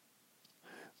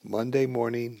Monday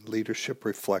Morning Leadership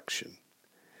Reflection.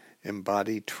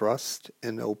 Embody trust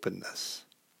and openness.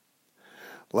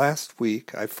 Last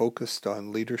week I focused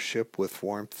on leadership with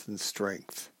warmth and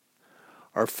strength.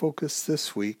 Our focus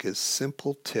this week is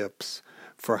simple tips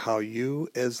for how you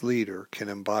as leader can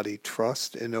embody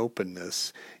trust and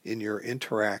openness in your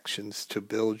interactions to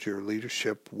build your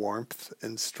leadership warmth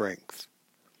and strength.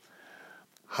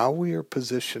 How we are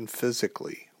positioned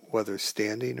physically, whether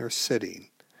standing or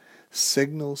sitting,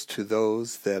 signals to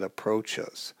those that approach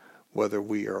us, whether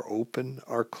we are open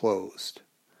or closed.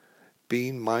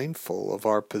 Being mindful of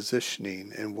our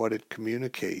positioning and what it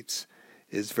communicates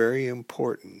is very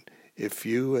important if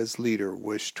you as leader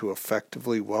wish to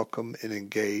effectively welcome and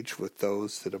engage with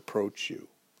those that approach you.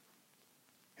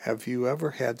 Have you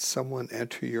ever had someone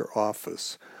enter your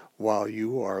office while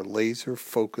you are laser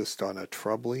focused on a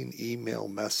troubling email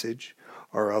message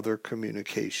or other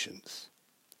communications?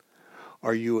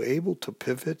 Are you able to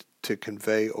pivot to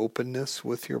convey openness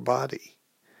with your body?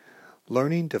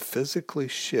 Learning to physically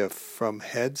shift from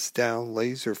heads down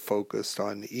laser focused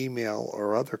on email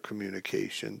or other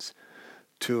communications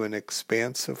to an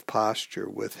expansive posture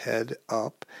with head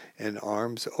up and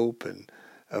arms open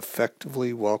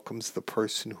effectively welcomes the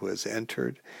person who has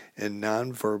entered and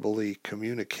non-verbally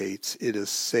communicates it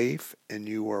is safe and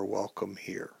you are welcome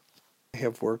here. I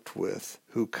have worked with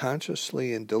who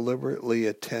consciously and deliberately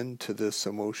attend to this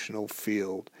emotional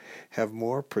field have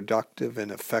more productive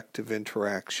and effective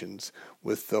interactions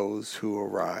with those who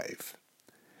arrive.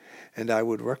 And I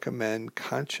would recommend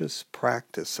conscious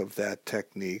practice of that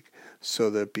technique so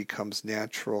that it becomes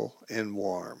natural and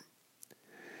warm.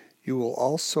 You will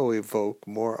also evoke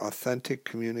more authentic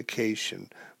communication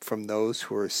from those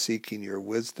who are seeking your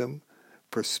wisdom,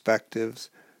 perspectives,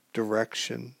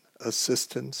 direction,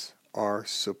 assistance, or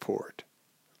support.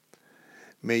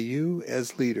 May you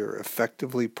as leader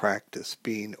effectively practice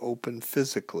being open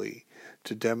physically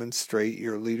to demonstrate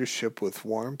your leadership with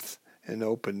warmth and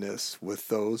openness with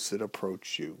those that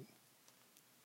approach you.